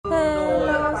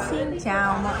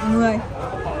chào mọi người.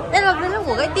 Đây là vlog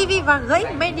của Gãy TV và Gãy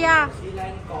Media.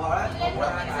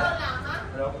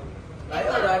 Đấy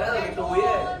ở đây đã là cái túi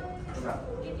ấy.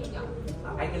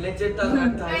 Anh lên trên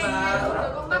tầng thấy mà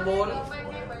tầng 4.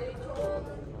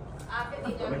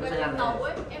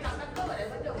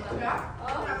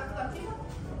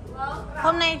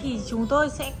 Hôm nay thì chúng tôi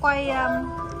sẽ quay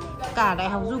cả Đại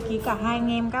học Du Ký, cả hai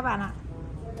anh em các bạn ạ.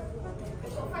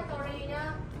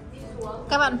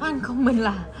 Các bạn fan comment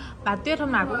là bà Tuyết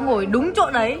hôm nào cũng ngồi đúng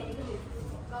chỗ đấy,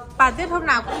 bà Tuyết hôm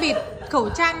nào cũng bịt khẩu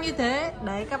trang như thế.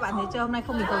 Đấy các bạn thấy chưa, hôm nay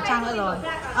không bịt khẩu trang nữa rồi.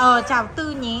 Chào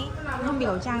Tư nhé, không bịt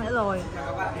khẩu trang nữa rồi.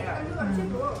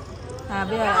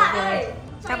 Bây giờ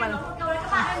các bạn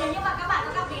nếu như mà các bạn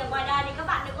có gặp gì ở ngoài đời thì các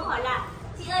bạn đừng có hỏi là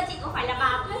chị ơi chị có phải là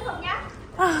bà Tuyết không nhá.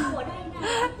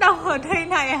 Đâu ở đây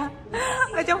này à?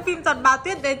 Ở trong phim toàn bà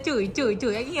Tuyết để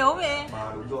chửi anh Hiếu vậy.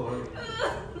 Đúng rồi.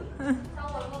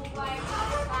 Xong rồi hôm qua em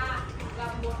gặp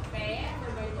một bé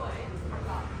mười mấy tuổi.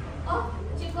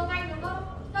 Chị Phương Anh đúng không?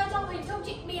 Tôi trong hình trông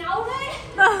chị béo đấy.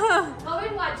 Ở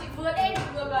bên ngoài chị vừa đen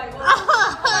vừa gầy.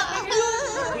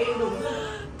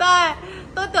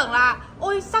 Tôi tưởng là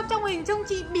ôi sao trong hình trông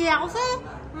chị béo thế,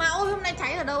 mà ôi hôm nay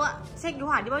cháy ở đâu ạ? Xe cứu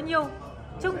hỏa đi bao nhiêu?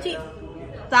 Trông chị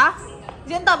giá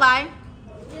diễn tập à anh?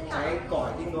 Cháy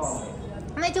còi tinh ngò.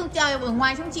 Hôm nay trông trời ở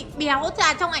ngoài trông chị béo,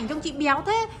 trong ảnh trông chị béo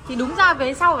thế thì đúng ra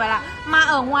về sau phải là mà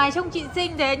ở ngoài trông chị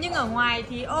xinh thế, nhưng ở ngoài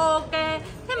thì ok.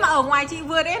 Thế mà ở ngoài chị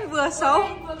vừa đen vừa xấu.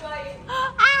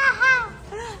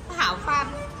 Hảo fan.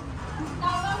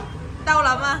 Đau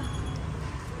lắm à?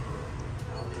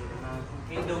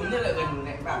 Cái đúng như là gần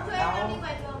lại bảo đau.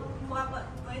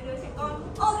 Mấy đứa trẻ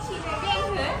con. Ô chị này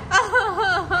đen thế.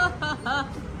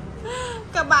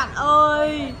 Các bạn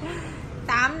ơi,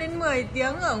 8 đến 10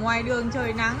 tiếng ở ngoài đường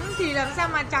trời nắng thì làm sao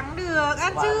mà trắng được,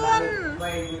 ăn Dương.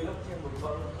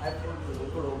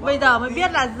 Bây giờ mới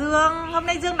biết là Dương. Hôm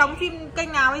nay Dương đóng phim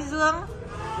kênh nào ấy Dương?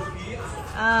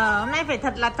 Hôm nay phải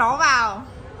thật là chó vào.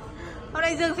 Hôm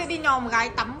nay Dương sẽ đi nhòm gái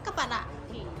tắm các bạn ạ.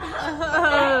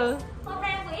 Hôm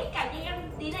nay em có ít cảnh thì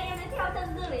tí nữa em sẽ theo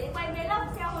chân Dương để quay vlog.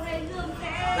 Theo hôm nay Dương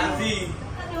sẽ làm gì?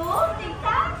 Đúng, chính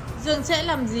xác. Dương sẽ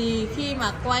làm gì khi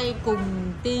mà quay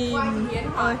cùng team?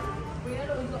 Ơi.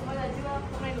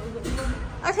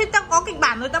 Thế tao có kịch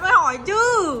bản rồi tao mới hỏi chứ.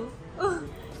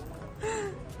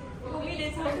 Không nghĩ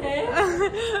đến sao thế.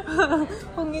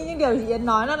 Không nghĩ những điều chị Yến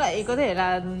nói nó lại có thể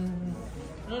là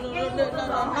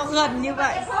nó gần như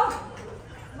vậy.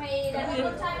 Mày là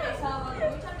con trai mày sờ vào túi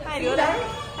cho được.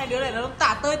 Hai đứa này nó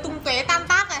tả tơi tung tóe tan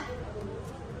tác này.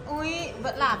 Ui,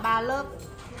 vẫn là ba lớp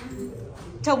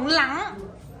chống lắng.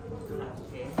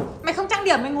 Mày không trang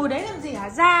điểm mày ngồi đấy làm gì hả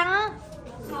Giang?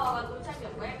 Sờ vào túi trang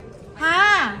điểm của em.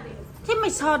 Hả? Thế mày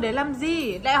sờ để làm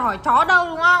gì? Lại hỏi chó đâu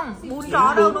đúng không? Bún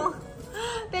chó đâu đúng không?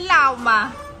 Thế nào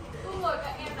mà Tôi ngồi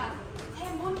cạnh em là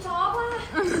thèm bún chó quá.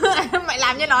 mày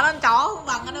làm như nó làm chó không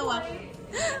bằng ở đâu mà.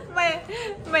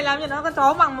 Mày làm như nó con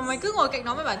chó bằng mà mày cứ ngồi cạnh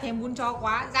nó mày bảo thèm bún chó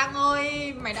quá. Giang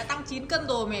ơi, mày đã tăng 9 cân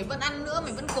rồi mày vẫn ăn nữa,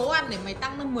 mày vẫn cố ăn để mày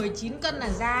tăng lên 19 cân là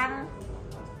Giang.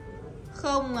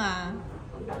 Không à.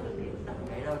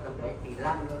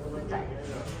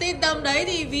 Tin tầm đấy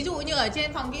thì ví dụ như ở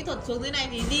trên phòng kỹ thuật xuống dưới này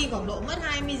thì đi khoảng độ mất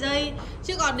 20 giây.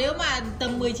 Chứ còn nếu mà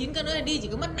tầm 19 cân nữa thì đi chỉ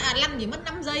có mất lăn chỉ mất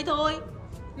 5 giây thôi.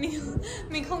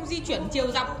 Mình không di chuyển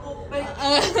chiều dọc.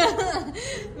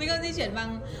 Mình không di chuyển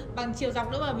bằng chiều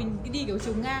dọc nữa mà mình đi kiểu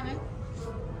chiều ngang ấy.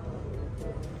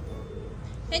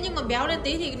 Thế nhưng mà béo lên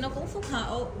tí thì nó cũng phúc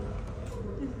hậu.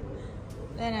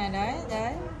 Đây này,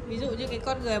 đấy. Ví dụ như cái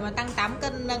con người mà tăng 8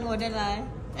 cân đang ngồi đây là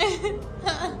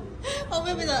không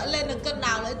biết bây giờ lên được cân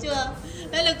nào nữa chưa?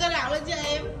 Lên được cân nào nữa chưa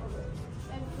em?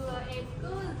 Em cứ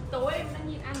tối em đã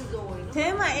nhìn ăn rồi.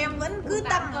 Thế mà em vẫn cứ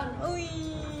tăng. Ui.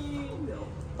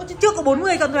 Ôi, chưa có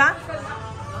 40 cân thôi á?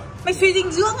 Mày suy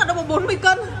dinh dưỡng ở đâu mà 40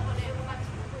 cân?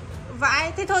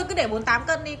 Vãi, thế thôi cứ để 48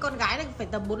 cân đi. Con gái này phải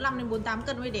tầm 45 đến 48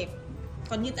 cân mới đẹp.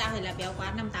 Còn như tao thì là béo quá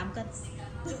 58 cân.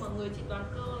 Nhưng mà người chị toàn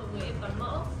cơ, người em toàn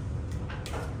mỡ.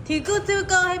 Thì cứ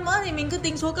cơ hay mỡ thì mình cứ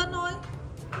tính số cân thôi.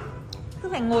 Cứ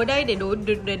phải ngồi đây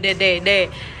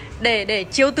để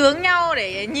chiếu tướng nhau,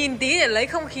 để nhìn tí để lấy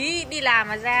không khí đi làm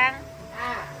mà Giang.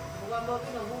 Hôm qua mơ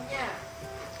cái đầu vũ nha.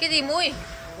 Cái gì mũi?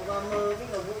 Hôm qua mơ cái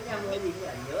đầu vũ nha, mơ gì nhỉ?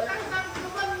 Nhớ lắm.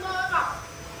 Mơ ngọc.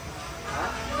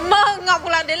 Mơ ngọc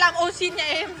là để làm ô xin nhà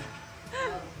em.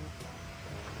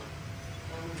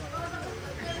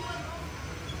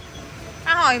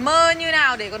 Hỏi mơ như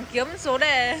nào để còn kiếm số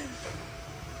đề.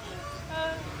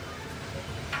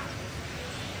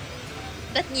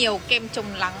 Rất nhiều kem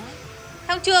chống nắng.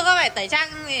 Xong chưa có phải tẩy trang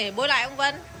để bôi lại ông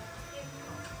Vân.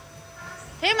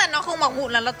 Thế mà nó không mọc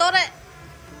mụn là nó tốt đấy.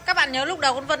 Các bạn nhớ lúc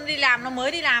đầu con Vân đi làm, nó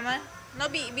mới đi làm ấy, Nó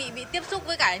bị tiếp xúc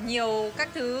với cả nhiều các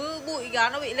thứ bụi đó,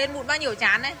 nó bị lên mụn bao nhiêu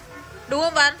chán đấy. Đúng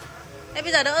không Vân? Thế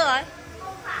bây giờ đỡ rồi.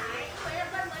 Không phải,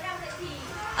 Vân mới đang dậy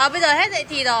thì. Bây giờ hết dậy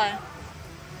thì rồi.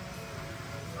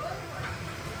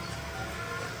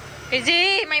 Cái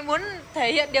gì? Mày muốn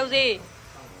thể hiện điều gì?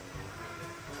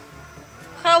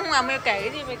 Không à, mày kể cái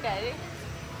gì mày kể đi.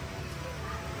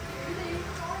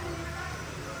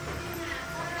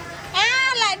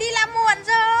 À, lại đi làm muộn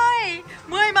rồi.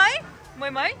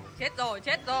 10 mấy? Chết rồi.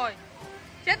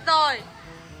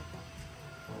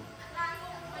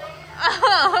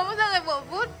 Bây giờ lại bộ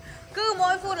phút. Cứ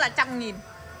mỗi phút là 100.000.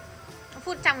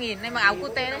 Phút 100.000, này mặc áo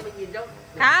cute đấy.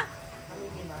 Hả?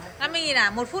 50.000 à?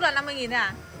 1 phút là 50.000 thôi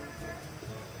à?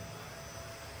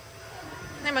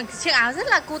 Này mà chiếc áo rất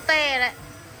là cute đấy.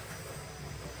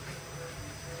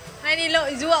 Này đi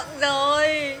lội ruộng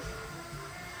rồi.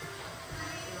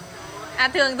 À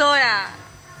thường thôi à?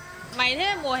 Mày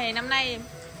thế mùa hè năm nay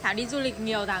Thảo đi du lịch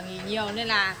nhiều, Thảo nghỉ nhiều nên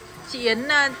là chị Yến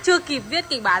chưa kịp viết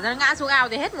kịch bản ra ngã xuống ao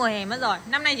thì hết mùa hè mất rồi.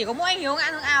 Năm nay chỉ có mỗi anh Hiếu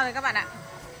ngã xuống ao thôi các bạn ạ.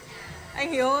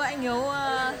 Anh Hiếu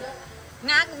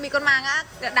ngã bị con ma ngã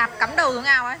đạp cắm đầu xuống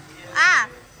ao ấy. À,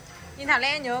 nhìn Thảo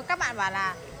Lê nhớ các bạn bảo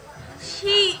là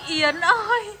chị Yến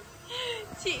ơi,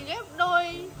 chị ghép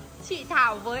đôi chị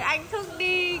Thảo với anh Thức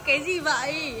đi. Cái gì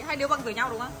vậy? Hai đứa bằng tuổi nhau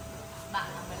đúng không? Bạn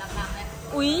học 15 năm đấy.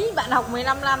 Úi, bạn học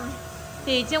 15 năm.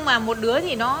 Thì nhưng mà một đứa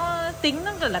thì nó tính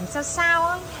nó làm sao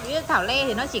á. Ví dụ Thảo Lê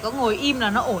thì nó chỉ có ngồi im là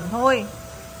nó ổn thôi.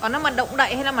 Còn nó mà động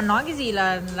đậy hay là mà nói cái gì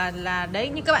là đấy,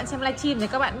 như các bạn xem livestream thì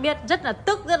các bạn biết rất là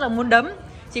tức, rất là muốn đấm.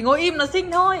 Chỉ ngồi im nó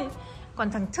xinh thôi.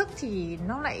 Còn thằng Thức thì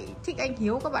nó lại thích anh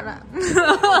Hiếu các bạn ạ.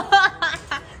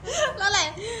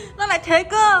 nó lại thế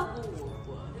cơ.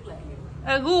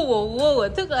 Gu của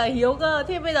Thức là Hiếu cơ.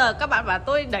 Thế bây giờ các bạn bảo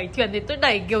tôi đẩy thuyền thì tôi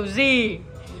đẩy kiểu gì?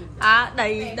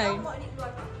 Đẩy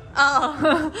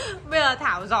bây giờ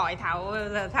Thảo giỏi,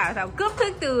 Thảo cướp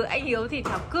Thức từ anh Hiếu thì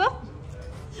Thảo cướp.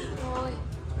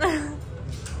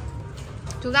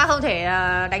 Chúng ta không thể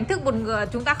đánh thức một người,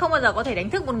 chúng ta không bao giờ có thể đánh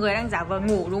thức một người đang giả vờ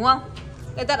ngủ đúng không?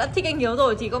 Người ta đã thích anh Hiếu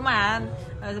rồi, chỉ có mà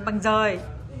bằng rời.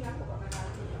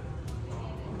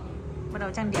 Bắt đầu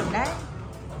trang điểm đấy.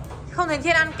 Không thấy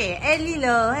Thiên ăn kẻ Elil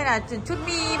hay là chút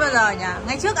mi bao giờ nhỉ?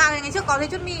 Ngày trước có thấy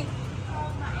chút mi.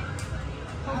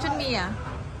 Không chút mi à?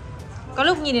 Có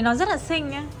lúc nhìn thì nó rất là xinh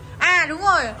nhá. À đúng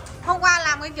rồi, hôm qua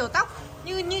làm cái kiểu tóc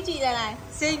như chị này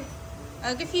xinh.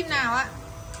 Cái phim nào á?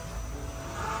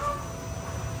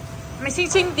 Mày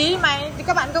xinh tí mày, thì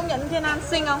các bạn công nhận Thiên An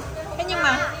xinh không? Thế nhưng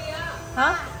mà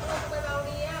hả?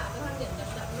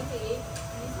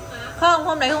 Không,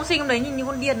 hôm đấy không xinh, hôm đấy nhìn như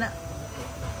con điên ạ.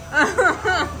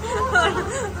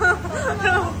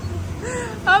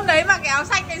 Hôm đấy mặc cái áo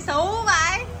xanh này xấu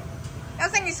vậy. Áo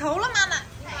xanh này xấu lắm ăn ạ.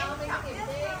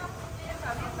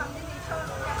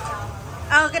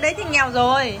 Cái đấy thì nghèo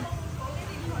rồi.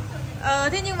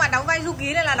 Thế nhưng mà đóng vai Du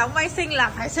Ký này là đóng vai xinh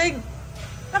là phải xinh.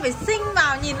 Nó phải xinh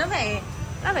vào, nhìn nó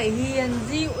phải hiền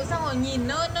dịu, xong rồi nhìn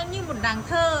nó như một nàng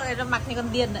thơ này, nó mặc thì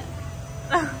còn điên đấy.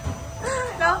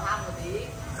 Đâu?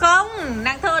 Không,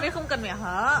 nàng thơ đấy không cần phải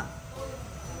hở.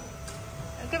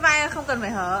 Cái vai không cần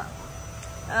phải hở.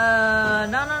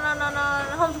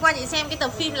 Hôm qua chị xem cái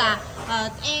tập phim là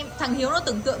thằng Hiếu nó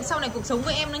tưởng tượng sau này cuộc sống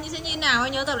với em nó sẽ như nào,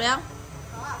 anh nhớ tập đấy không?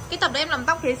 Cái tập đấy em làm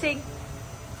tóc thế xinh.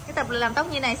 Cái tập làm tóc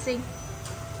như này xinh.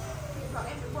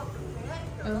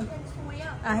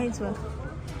 Hên xui.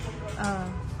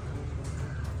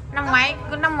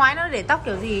 Năm ngoái nó để tóc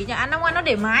kiểu gì nhỉ? Năm ngoái nó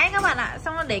để mái các bạn ạ.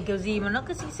 Xong nó để kiểu gì mà nó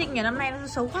cứ xinh nhỉ? Năm nay nó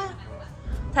xấu quá.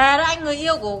 Thề đó, anh người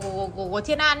yêu của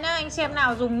Thiên An nhá, anh xem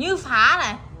nào dùng như phá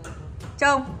này.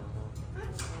 Trông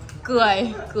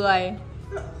cười.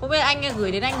 Không biết anh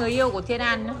gửi đến anh người yêu của Thiên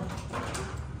An nhá.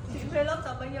 Chị thuê lớp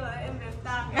tập bao nhiêu là em đến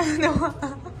tang.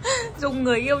 Dùng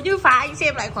người yêu như phá, anh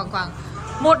xem lại khoảng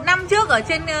 1 năm trước ở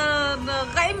trên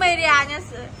Gãy Media nhá.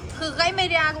 Gãy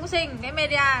Media cũng xinh, Gãy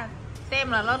Media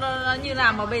xem là nó như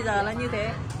nào mà bây giờ là như thế.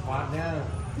 Thoát nhá.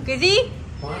 Cái gì?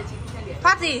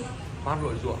 Thoát gì? Thoát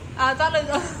lội ruộng. Thoát lội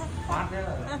ruộng. Thoát nhá.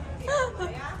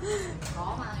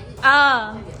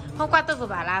 Hôm qua tôi vừa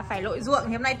bảo là phải lội ruộng,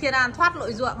 thì hôm nay Thiên An thoát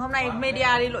lội ruộng, hôm nay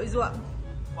Media đi lội ruộng.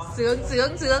 Sướng.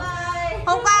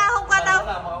 Hôm qua đâu?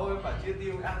 Là mọi hôm phải chia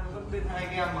tiêu ăn vẫn bên hai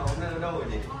anh em mà hôm nay ở đâu rồi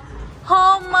nhỉ?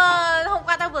 Hôm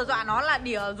qua tao vừa dọa nó là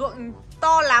đỉa ruộng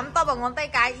to lắm, to bằng ngón tay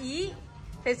cái Ý.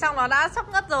 Thế xong nó đã sắp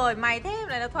ngất rồi, mày thế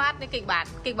này nó thoát. Cái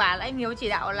kịch bản anh Hiếu chỉ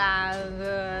đạo là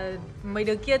mấy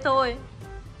đứa kia thôi.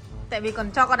 Tại vì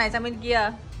còn cho con này sang bên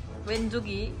kia, bên Du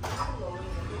Ký.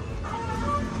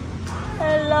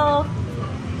 Hello.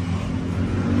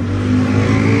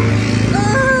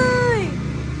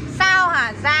 Sao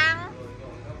hả Giang?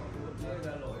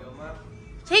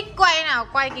 Thích quay nào,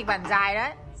 quay kịch bản dài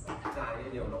đấy.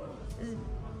 nhiều nội.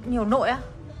 Nhiều nội á?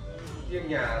 Riêng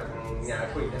nhà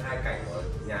Quỳnh là 2 cảnh rồi,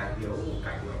 nhà Hiếu 1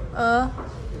 cảnh rồi.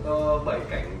 Có 7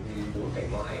 cảnh thì 4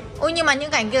 cảnh ngoại. Ôi nhưng mà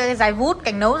những cảnh kia dài vút,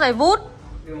 cảnh nấu dài vút.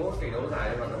 Cái mỗi cảnh nấu dài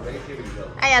mà tầm đấy kia bình thường.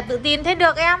 Ai à, tự tin thế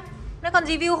được em. Nếu còn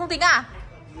review không tính à?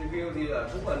 Review thì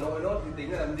cũng ở nội nốt thì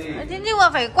tính là làm gì? Thế nhưng mà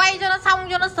phải quay cho nó xong,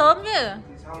 cho nó sớm chứ.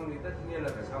 Thì xong thì tất nhiên là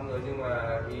phải xong rồi, nhưng mà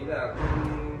ý là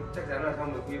cũng chắc chắn là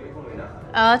xong được phim cũng không phải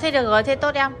nào. Thế được rồi, thế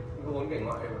tốt em. Có 4 cảnh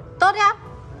ngoại mà. Tốt em.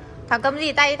 Thảo cầm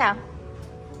gì tay Thảo?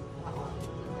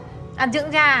 Ăn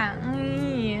dưỡng da.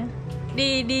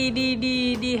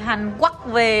 Đi Hàn Quốc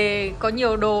về có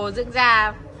nhiều đồ dưỡng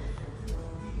da.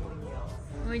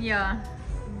 Ôi nhờ.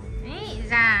 Ấy,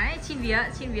 da ấy, xin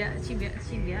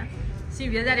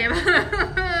vía da đẹp.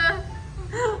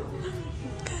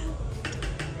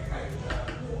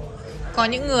 Có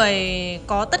những người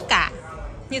có tất cả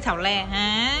như Thảo Lè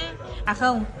hả? À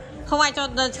không ai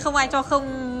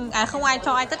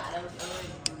cho ai tất,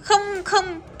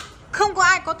 không có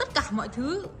ai có tất cả mọi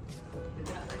thứ.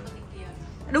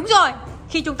 Đúng rồi,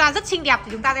 khi chúng ta rất xinh đẹp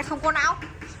thì chúng ta sẽ không có não.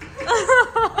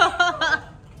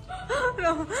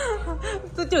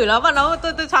 Tôi chửi nó mà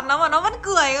tôi xoắn nó mà nó vẫn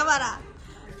cười các bạn ạ.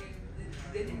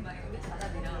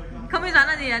 Không biết xoắn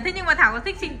là gì à? Thế nhưng mà Thảo có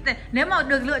thích xinh, nếu mà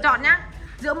được lựa chọn nhá,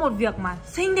 giữa một việc mà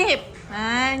xinh đẹp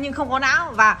nhưng không có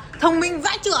não và thông minh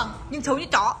vãi chưởng nhưng xấu như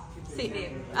chó.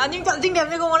 Nhưng chọn xinh đẹp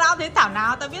nhưng không có não, thế Thảo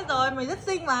nào? Tao biết rồi, mày rất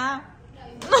xinh mà.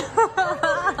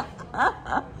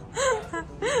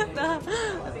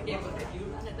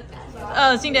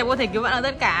 Xinh đẹp có thể cứu bạn được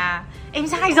tất cả. Em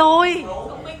sai rồi.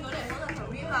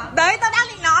 Đấy, tao đang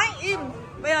định nói. Im.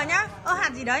 Bây giờ nhá.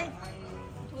 Hạt gì đấy?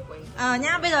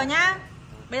 Nhá, bây giờ nhá.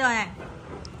 Bây giờ này.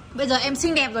 Bây giờ em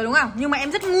xinh đẹp rồi đúng không? Nhưng mà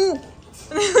em rất ngu.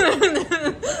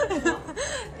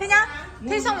 Thế nhá.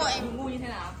 Thế xong rồi em ngu như thế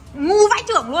nào? Ngu vãi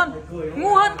chưởng luôn.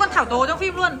 Ngu hơn con Thảo Tố trong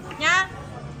phim luôn nhá.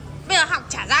 Bây giờ học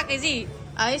chả ra cái gì.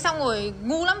 Ấy xong rồi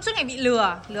ngu lắm, suốt ngày bị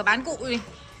lừa bán cụ đi.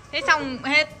 Thế xong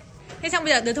hết. Thế xong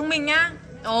bây giờ đứa thông minh nhá.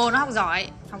 Nó học giỏi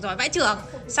vãi chưởng.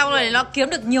 Sau rồi nó kiếm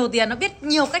được nhiều tiền, nó biết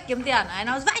nhiều cách kiếm tiền. Đấy,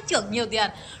 nó vãi chưởng nhiều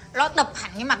tiền. Nó đập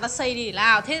hẳn cái mặt nó xây đi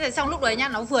nào. Thế rồi xong lúc đấy nhá,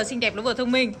 nó vừa xinh đẹp nó vừa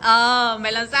thông minh.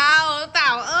 Mày làm sao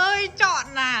Thảo ơi, chọn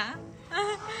à?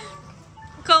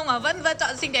 Không à, vẫn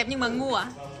chọn xinh đẹp nhưng mà ngu à?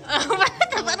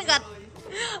 Vẫn gật.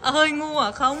 Hơi ngu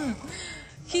à? Không.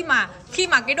 Khi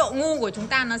mà cái độ ngu của chúng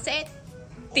ta nó sẽ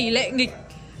tỷ lệ nghịch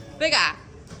với cả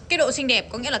cái độ xinh đẹp,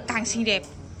 có nghĩa là càng xinh đẹp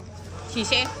thì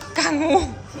sẽ càng ngu.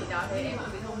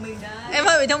 Em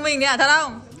hơi bị thông minh đấy à, thật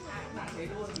không?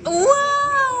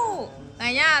 Wow.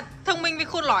 Này nhá, thông minh với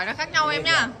khôn lỏi nó khác nhau em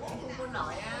nhá.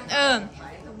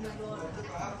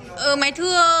 Mày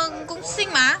thưa cũng xinh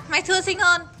mà, mày thưa xinh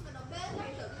hơn.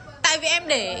 Tại vì em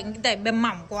để bềm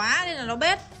mỏng quá nên là nó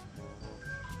bết.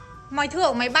 Mày thưa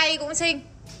của máy bay cũng xinh.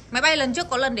 Máy bay lần trước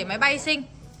có lần để máy bay xinh.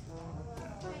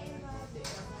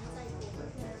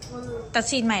 Tao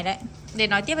xin mày đấy. Để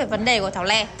nói tiếp về vấn đề của Thảo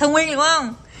Lè. Thông minh đúng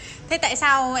không? Thế tại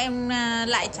sao em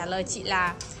lại trả lời chị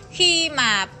là khi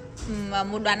mà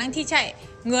một đoàn đang thi chạy,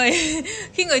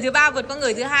 khi người thứ ba vượt qua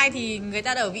người thứ hai thì người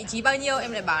ta ở vị trí bao nhiêu?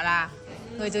 Em lại bảo là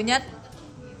người thứ nhất.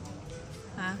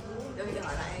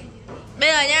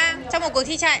 Bây giờ nhá, trong một cuộc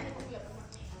thi chạy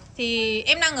thì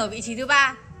em đang ở vị trí thứ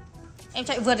 3, em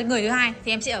chạy vượt đến người thứ 2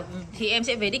 thì em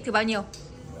sẽ về đích thứ bao nhiêu?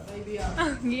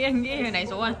 Nghĩ người này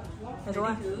số à?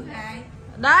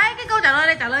 Đấy, cái câu trả lời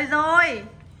này trả lời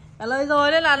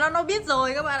rồi nên là nó biết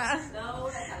rồi các bạn ạ.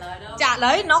 Trả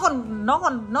lời nó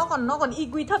còn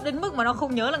IQ thấp đến mức mà nó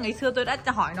không nhớ là ngày xưa tôi đã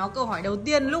hỏi nó câu hỏi đầu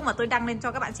tiên lúc mà tôi đăng lên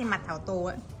cho các bạn xem mặt Thảo Tố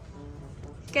ấy.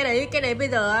 Cái đấy bây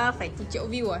giờ phải 1 triệu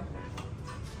view rồi.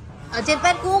 Ở trên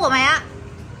page cũ của mày á.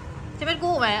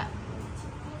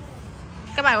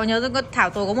 Các bạn có nhớ rằng Thảo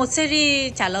Tố có một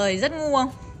series trả lời rất ngu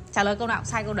không? Trả lời câu nào cũng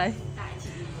sai câu đấy.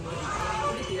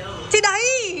 Thì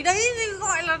đấy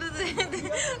gọi là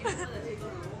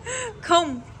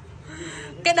không.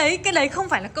 Cái đấy không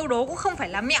phải là câu đố, cũng không phải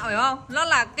là mẹo hiểu không? Nó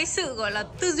là cái sự gọi là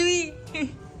tư duy.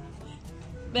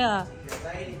 Bây giờ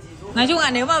nói chung là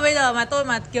nếu mà bây giờ mà tôi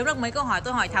mà kiếm được mấy câu hỏi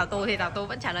tôi hỏi Thảo Tố thì Thảo Tố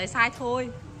vẫn trả lời sai thôi.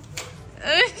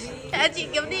 Chị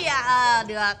kiếm đi à?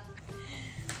 Được.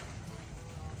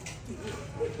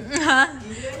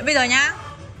 Bây giờ nhá.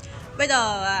 Bây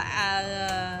giờ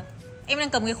em đang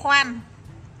cầm cái khoan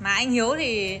mà anh Hiếu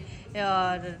thì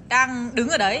đang đứng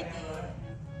ở đấy.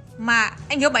 Mà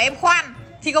anh Hiếu bảo em khoan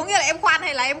thì có nghĩa là em khoan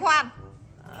hay là em khoan?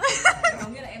 Có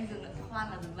nghĩa là em dừng lại, khoan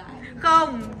là dừng lại.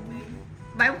 Không,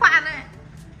 bảo em khoan đấy.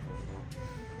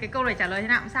 Cái câu này trả lời thế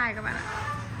nào cũng sai các bạn ạ.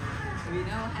 Vì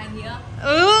nó hai nghĩa.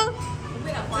 Không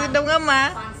biết là khoan. Đồng âm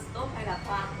mà. Khoan stop hay là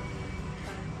khoan?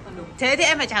 Thế thì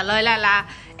em phải trả lời là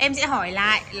em sẽ hỏi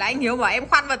lại là anh Hiếu bảo em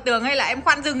khoan vào tường hay là em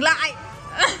khoan dừng lại.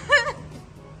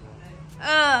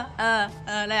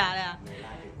 Đây à.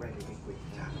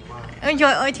 Ôi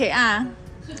trời ơi thế à.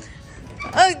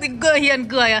 Tình cười hiền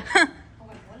cười à.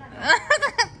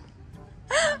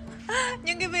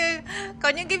 Có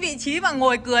những cái vị trí mà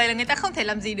ngồi cười là người ta không thể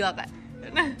làm gì được ạ.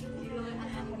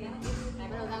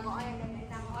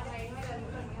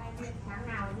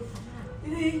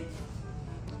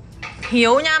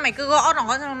 Hiếu nha, mày cứ gõ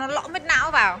nó lõm vết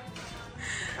não vào.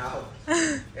 Thảo,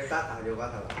 em tát Thảo nhiều quá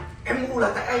Thảo. Em ngu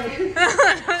là tại anh.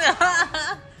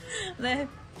 Đây.